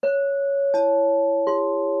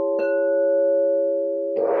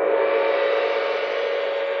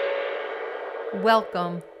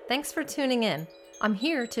Welcome. Thanks for tuning in. I'm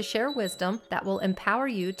here to share wisdom that will empower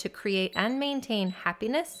you to create and maintain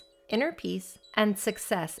happiness, inner peace, and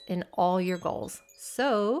success in all your goals.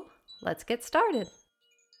 So, let's get started.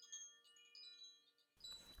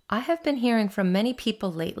 I have been hearing from many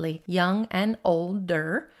people lately, young and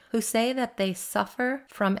older, who say that they suffer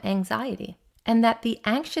from anxiety and that the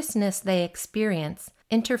anxiousness they experience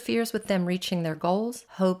interferes with them reaching their goals,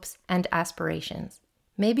 hopes, and aspirations.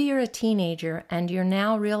 Maybe you're a teenager and you're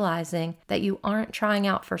now realizing that you aren't trying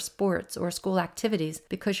out for sports or school activities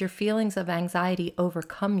because your feelings of anxiety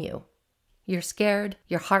overcome you. You're scared,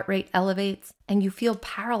 your heart rate elevates, and you feel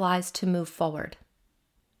paralyzed to move forward.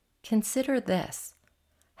 Consider this.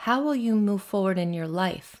 How will you move forward in your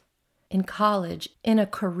life, in college, in a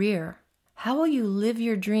career? How will you live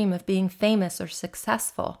your dream of being famous or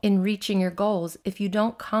successful in reaching your goals if you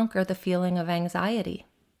don't conquer the feeling of anxiety?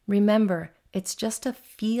 Remember, it's just a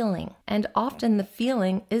feeling, and often the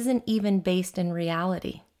feeling isn't even based in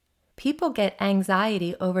reality. People get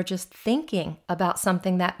anxiety over just thinking about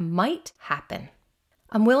something that might happen.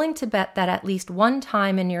 I'm willing to bet that at least one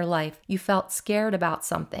time in your life you felt scared about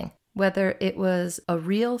something, whether it was a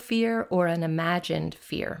real fear or an imagined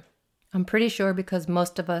fear. I'm pretty sure because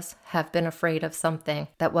most of us have been afraid of something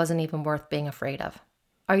that wasn't even worth being afraid of.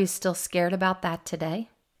 Are you still scared about that today?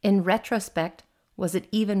 In retrospect, was it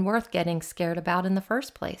even worth getting scared about in the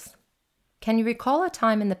first place? Can you recall a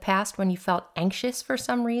time in the past when you felt anxious for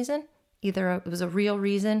some reason? Either it was a real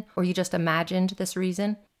reason or you just imagined this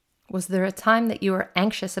reason. Was there a time that you were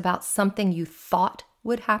anxious about something you thought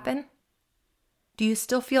would happen? Do you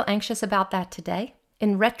still feel anxious about that today?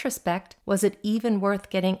 In retrospect, was it even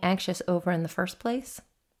worth getting anxious over in the first place?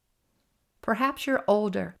 Perhaps you're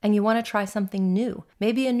older and you want to try something new,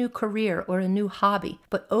 maybe a new career or a new hobby,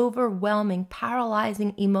 but overwhelming,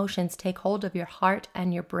 paralyzing emotions take hold of your heart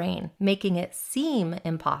and your brain, making it seem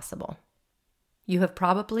impossible. You have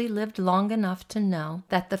probably lived long enough to know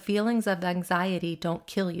that the feelings of anxiety don't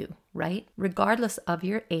kill you, right? Regardless of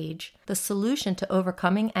your age, the solution to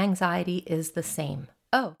overcoming anxiety is the same.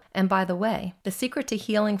 Oh, and by the way, the secret to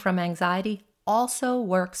healing from anxiety also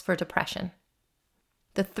works for depression.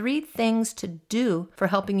 The 3 things to do for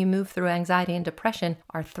helping you move through anxiety and depression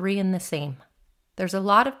are 3 and the same. There's a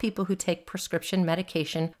lot of people who take prescription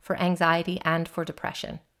medication for anxiety and for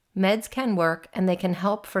depression. Meds can work and they can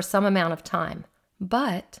help for some amount of time.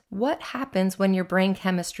 But what happens when your brain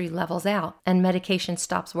chemistry levels out and medication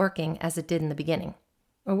stops working as it did in the beginning?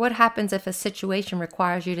 Or what happens if a situation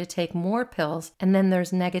requires you to take more pills and then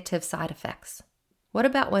there's negative side effects? What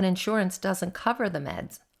about when insurance doesn't cover the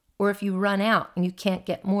meds? Or if you run out and you can't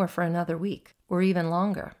get more for another week or even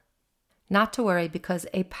longer? Not to worry, because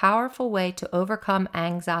a powerful way to overcome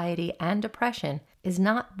anxiety and depression is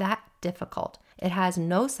not that difficult. It has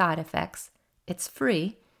no side effects, it's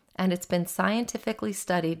free, and it's been scientifically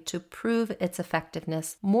studied to prove its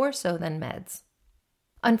effectiveness more so than meds.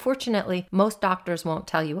 Unfortunately, most doctors won't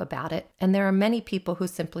tell you about it, and there are many people who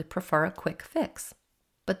simply prefer a quick fix.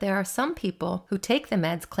 But there are some people who take the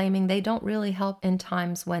meds claiming they don't really help in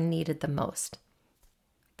times when needed the most.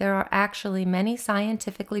 There are actually many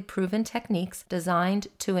scientifically proven techniques designed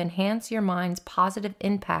to enhance your mind's positive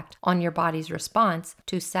impact on your body's response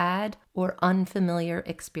to sad or unfamiliar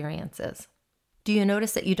experiences. Do you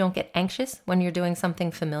notice that you don't get anxious when you're doing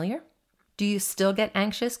something familiar? Do you still get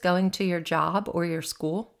anxious going to your job or your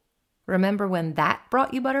school? Remember when that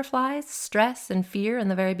brought you butterflies, stress, and fear in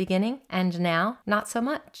the very beginning, and now not so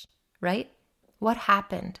much, right? What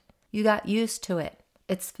happened? You got used to it.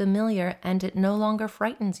 It's familiar and it no longer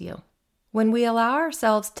frightens you. When we allow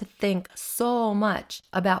ourselves to think so much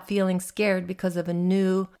about feeling scared because of a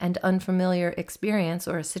new and unfamiliar experience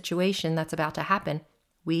or a situation that's about to happen,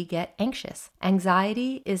 we get anxious.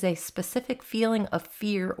 Anxiety is a specific feeling of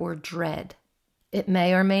fear or dread. It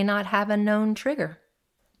may or may not have a known trigger.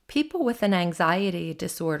 People with an anxiety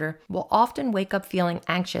disorder will often wake up feeling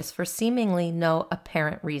anxious for seemingly no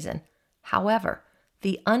apparent reason. However,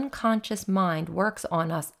 the unconscious mind works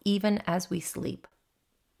on us even as we sleep.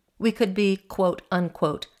 We could be, quote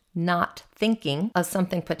unquote, not thinking of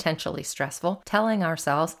something potentially stressful, telling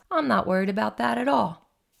ourselves, I'm not worried about that at all.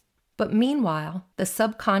 But meanwhile, the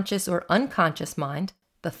subconscious or unconscious mind,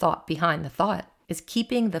 the thought behind the thought, is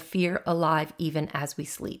keeping the fear alive even as we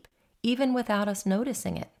sleep, even without us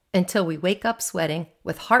noticing it, until we wake up sweating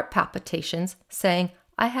with heart palpitations saying,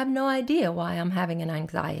 I have no idea why I'm having an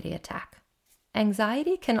anxiety attack.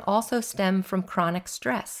 Anxiety can also stem from chronic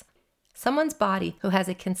stress. Someone's body who has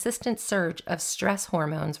a consistent surge of stress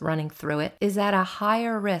hormones running through it is at a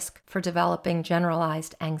higher risk for developing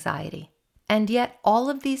generalized anxiety. And yet all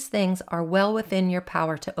of these things are well within your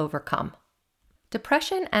power to overcome.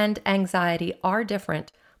 Depression and anxiety are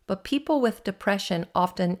different, but people with depression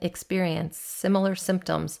often experience similar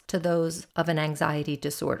symptoms to those of an anxiety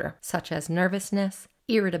disorder, such as nervousness,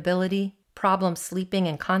 irritability, problems sleeping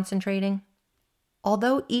and concentrating.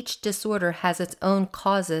 Although each disorder has its own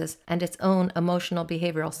causes and its own emotional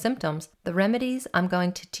behavioral symptoms, the remedies I'm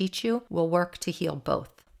going to teach you will work to heal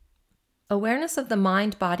both. Awareness of the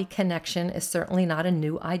mind-body connection is certainly not a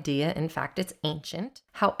new idea. In fact, it's ancient.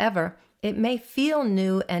 However, it may feel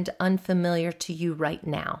new and unfamiliar to you right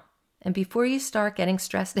now. And before you start getting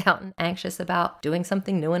stressed out and anxious about doing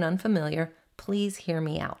something new and unfamiliar, please hear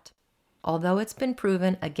me out. Although it's been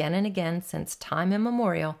proven again and again since time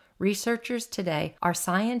immemorial, researchers today are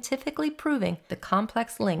scientifically proving the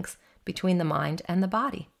complex links between the mind and the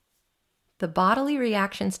body. The bodily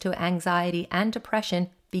reactions to anxiety and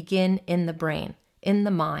depression begin in the brain, in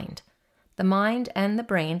the mind. The mind and the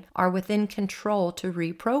brain are within control to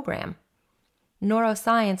reprogram.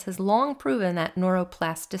 Neuroscience has long proven that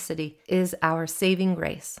neuroplasticity is our saving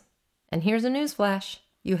grace. And here's a newsflash.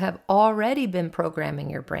 You have already been programming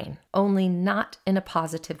your brain, only not in a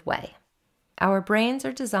positive way. Our brains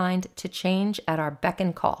are designed to change at our beck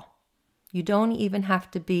and call. You don't even have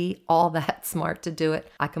to be all that smart to do it.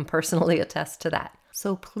 I can personally attest to that.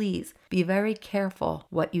 So please be very careful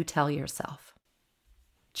what you tell yourself.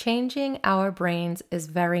 Changing our brains is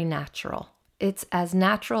very natural. It's as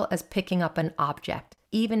natural as picking up an object,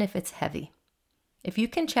 even if it's heavy. If you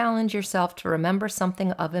can challenge yourself to remember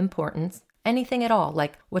something of importance, anything at all,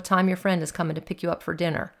 like what time your friend is coming to pick you up for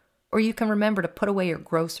dinner, or you can remember to put away your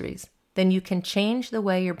groceries, then you can change the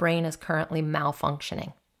way your brain is currently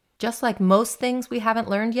malfunctioning. Just like most things we haven't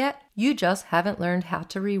learned yet, you just haven't learned how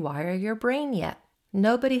to rewire your brain yet.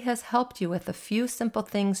 Nobody has helped you with a few simple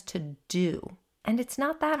things to do, and it's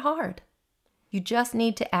not that hard. You just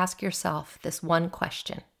need to ask yourself this one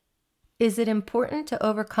question. Is it important to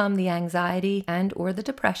overcome the anxiety and/or the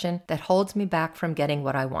depression that holds me back from getting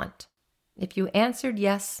what I want? If you answered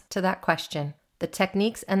yes to that question, the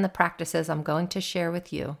techniques and the practices I'm going to share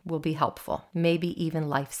with you will be helpful, maybe even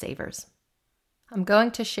lifesavers. I'm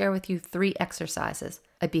going to share with you 3 exercises.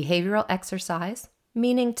 A behavioral exercise,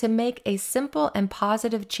 meaning to make a simple and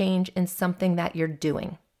positive change in something that you're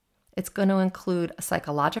doing. It's going to include a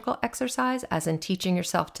psychological exercise, as in teaching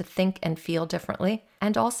yourself to think and feel differently,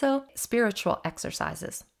 and also spiritual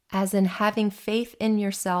exercises, as in having faith in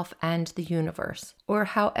yourself and the universe, or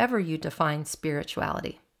however you define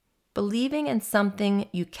spirituality. Believing in something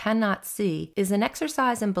you cannot see is an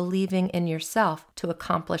exercise in believing in yourself to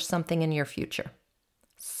accomplish something in your future.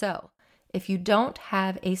 So, if you don't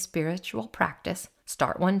have a spiritual practice,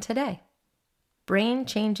 start one today.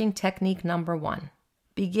 Brain-changing technique number 1.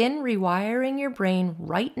 Begin rewiring your brain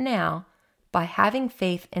right now by having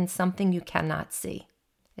faith in something you cannot see.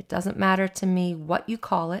 It doesn't matter to me what you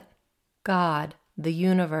call it. God, the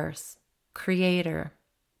universe, creator.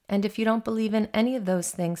 And if you don't believe in any of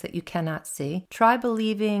those things that you cannot see, try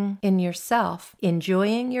believing in yourself,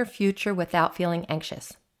 enjoying your future without feeling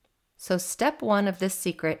anxious. So step 1 of this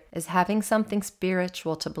secret is having something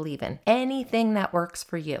spiritual to believe in, anything that works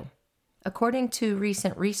for you. According to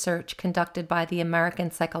recent research conducted by the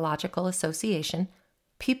American Psychological Association,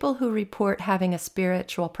 people who report having a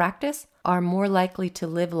spiritual practice are more likely to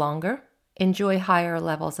live longer, enjoy higher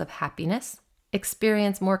levels of happiness,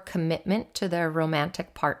 experience more commitment to their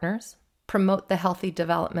romantic partners, promote the healthy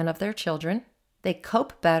development of their children, they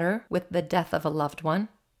cope better with the death of a loved one,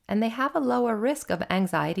 and they have a lower risk of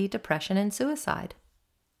anxiety, depression, and suicide.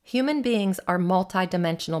 Human beings are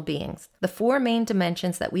multidimensional beings. The 4 main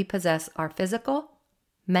dimensions that we possess are physical,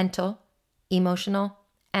 mental, emotional,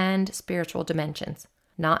 and spiritual dimensions.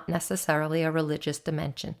 Not necessarily a religious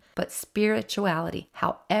dimension, but spirituality,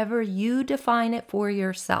 however you define it for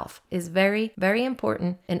yourself, is very, very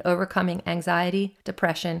important in overcoming anxiety,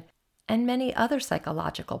 depression, and many other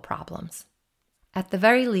psychological problems. At the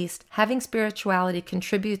very least, having spirituality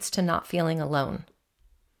contributes to not feeling alone.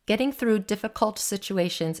 Getting through difficult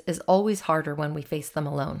situations is always harder when we face them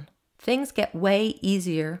alone. Things get way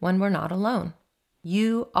easier when we're not alone.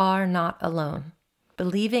 You are not alone.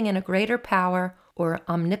 Believing in a greater power or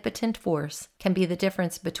omnipotent force can be the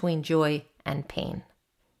difference between joy and pain.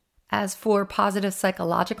 As for positive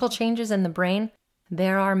psychological changes in the brain,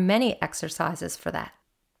 there are many exercises for that.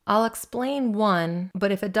 I'll explain one,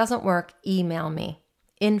 but if it doesn't work, email me,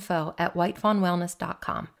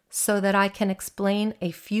 info@whitefawnwellness.com, so that I can explain a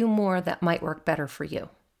few more that might work better for you.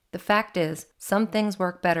 The fact is, some things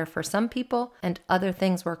work better for some people and other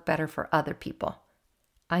things work better for other people.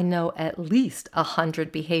 I know at least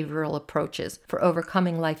 100 behavioral approaches for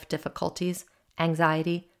overcoming life difficulties,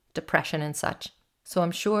 anxiety, depression, and such. so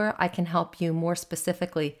I'm sure I can help you more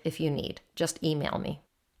specifically if you need. Just email me.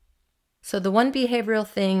 So the one behavioral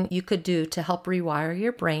thing you could do to help rewire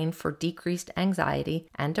your brain for decreased anxiety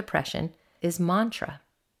and depression is mantra.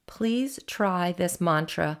 Please try this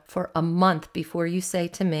mantra for a month before you say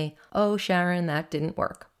to me, "Oh, Sharon, that didn't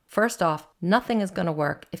work." First off, nothing is going to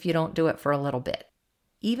work if you don't do it for a little bit.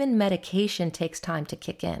 Even medication takes time to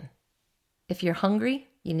kick in. If you're hungry,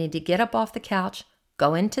 you need to get up off the couch,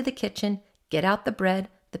 go into the kitchen, get out the bread,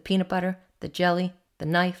 the peanut butter, the jelly, the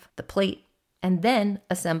knife, the plate, and then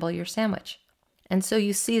assemble your sandwich. And so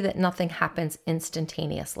you see that nothing happens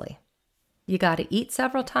instantaneously. You got to eat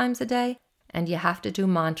several times a day, and you have to do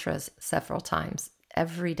mantras several times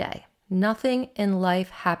every day. Nothing in life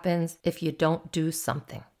happens if you don't do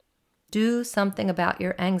something. Do something about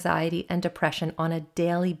your anxiety and depression on a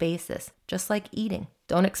daily basis, just like eating.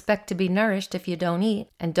 Don't expect to be nourished if you don't eat,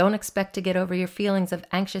 and don't expect to get over your feelings of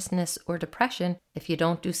anxiousness or depression if you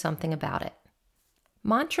don't do something about it.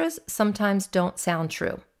 Mantras sometimes don't sound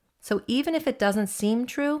true, so even if it doesn't seem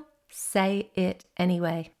true, say it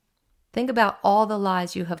anyway. Think about all the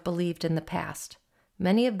lies you have believed in the past.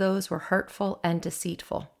 Many of those were hurtful and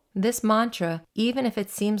deceitful. This mantra, even if it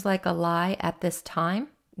seems like a lie at this time,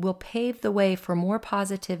 will pave the way for more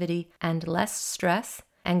positivity and less stress,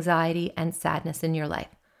 anxiety, and sadness in your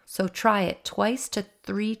life. So try it 2 to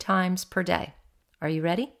 3 times per day. Are you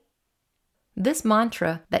ready? This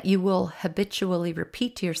mantra that you will habitually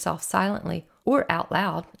repeat to yourself silently or out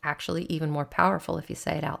loud, actually even more powerful if you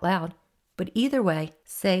say it out loud, but either way,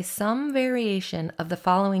 say some variation of the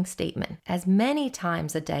following statement as many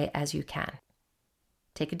times a day as you can.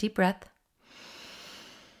 Take a deep breath.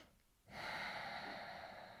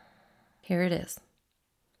 Here it is.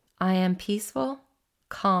 I am peaceful,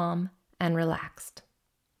 calm, and relaxed.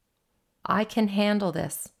 I can handle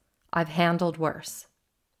this. I've handled worse.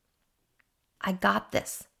 I got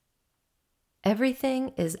this.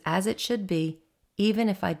 Everything is as it should be, even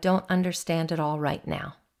if I don't understand it all right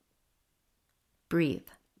now. Breathe.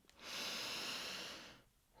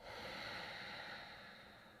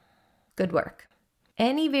 Good work.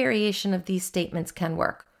 Any variation of these statements can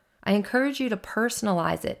work. I encourage you to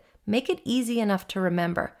personalize it. Make it easy enough to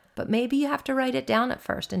remember, but maybe you have to write it down at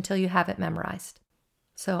first until you have it memorized.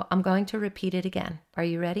 So I'm going to repeat it again. Are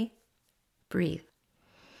you ready? Breathe.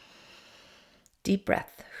 Deep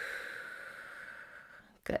breath.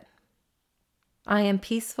 Good. I am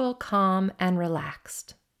peaceful, calm, and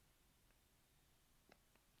relaxed.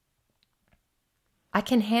 I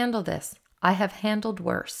can handle this. I have handled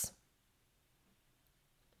worse.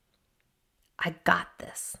 I got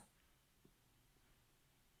this.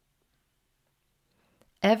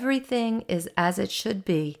 Everything is as it should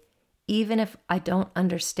be, even if I don't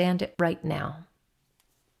understand it right now.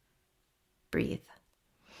 Breathe.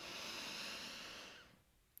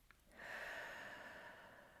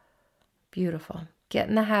 Beautiful. Get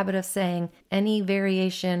in the habit of saying any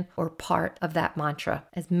variation or part of that mantra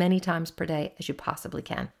as many times per day as you possibly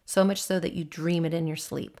can. So much so that you dream it in your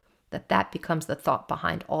sleep, that becomes the thought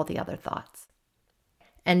behind all the other thoughts.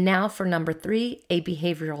 And now for number 3, a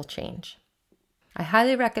behavioral change. I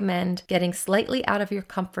highly recommend getting slightly out of your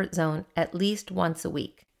comfort zone at least once a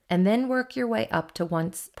week, and then work your way up to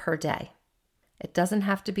once per day. It doesn't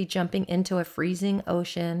have to be jumping into a freezing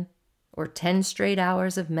ocean, or 10 straight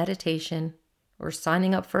hours of meditation, or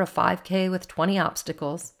signing up for a 5K with 20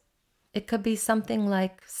 obstacles. It could be something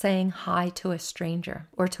like saying hi to a stranger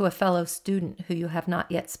or to a fellow student who you have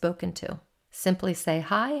not yet spoken to. Simply say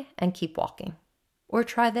hi and keep walking. Or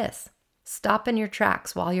try this. Stop in your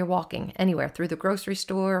tracks while you're walking anywhere, through the grocery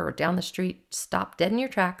store or down the street. Stop dead in your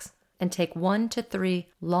tracks and take 1 to 3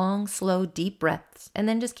 long, slow, deep breaths, and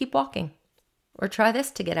then just keep walking. Or try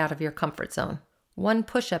this to get out of your comfort zone. 1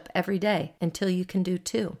 push-up every day until you can do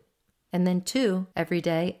 2. And then 2 every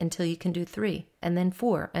day until you can do 3. And then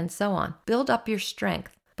 4, and so on. Build up your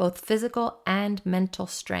strength, both physical and mental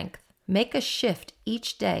strength. Make a shift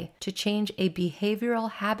each day to change a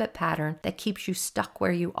behavioral habit pattern that keeps you stuck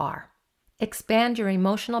where you are. Expand your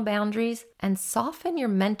emotional boundaries and soften your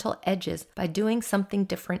mental edges by doing something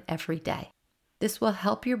different every day. This will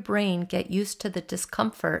help your brain get used to the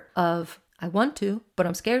discomfort of, I want to, but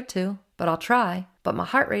I'm scared to, but I'll try, but my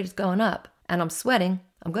heart rate is going up and I'm sweating.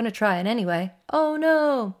 I'm going to try it anyway. Oh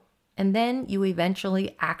no! And then you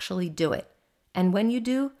eventually actually do it. And when you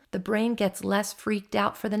do, the brain gets less freaked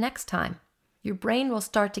out for the next time. Your brain will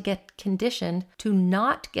start to get conditioned to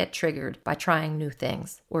not get triggered by trying new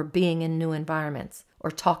things or being in new environments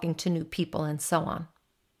or talking to new people and so on.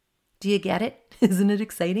 Do you get it? Isn't it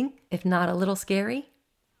exciting? If not a little scary?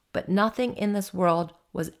 But nothing in this world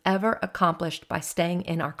was ever accomplished by staying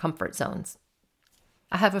in our comfort zones.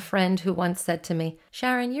 I have a friend who once said to me,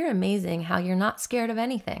 "Sharon, you're amazing how you're not scared of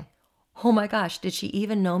anything." Oh my gosh, did she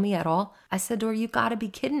even know me at all? I said to her, "You gotta be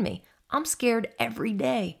kidding me. I'm scared every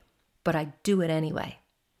day, but I do it anyway."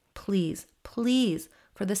 Please, please,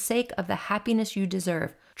 for the sake of the happiness you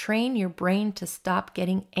deserve, train your brain to stop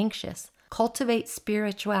getting anxious. Cultivate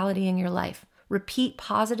spirituality in your life. Repeat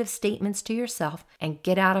positive statements to yourself and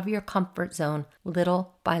get out of your comfort zone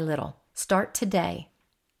little by little. Start today.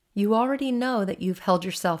 You already know that you've held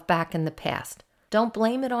yourself back in the past. Don't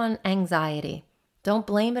blame it on anxiety. Don't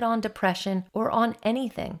blame it on depression or on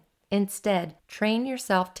anything. Instead, train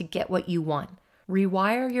yourself to get what you want.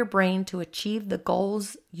 Rewire your brain to achieve the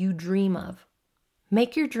goals you dream of.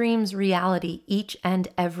 Make your dreams reality each and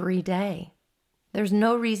every day. There's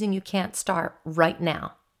no reason you can't start right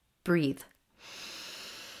now. Breathe.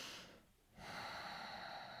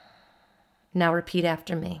 Now repeat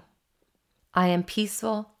after me. I am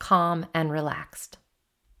peaceful, calm, and relaxed.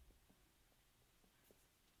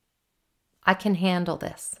 I can handle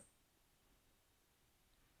this.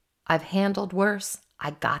 I've handled worse.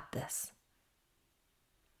 I got this.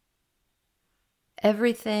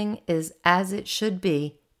 Everything is as it should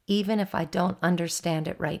be, even if I don't understand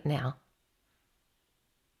it right now.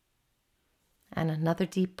 And another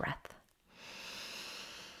deep breath.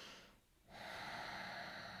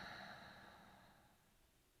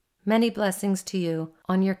 Many blessings to you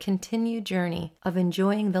on your continued journey of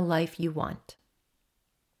enjoying the life you want.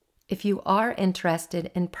 If you are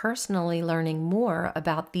interested in personally learning more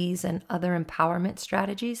about these and other empowerment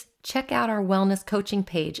strategies, check out our wellness coaching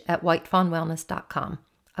page at whitefawnwellness.com.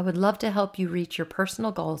 I would love to help you reach your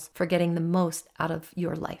personal goals for getting the most out of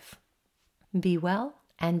your life. Be well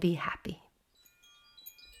and be happy.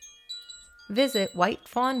 Visit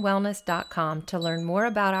whitefawnwellness.com to learn more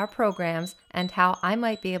about our programs and how I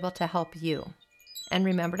might be able to help you. And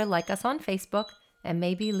remember to like us on Facebook and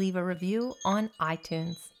maybe leave a review on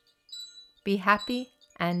iTunes. Be happy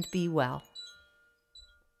and be well.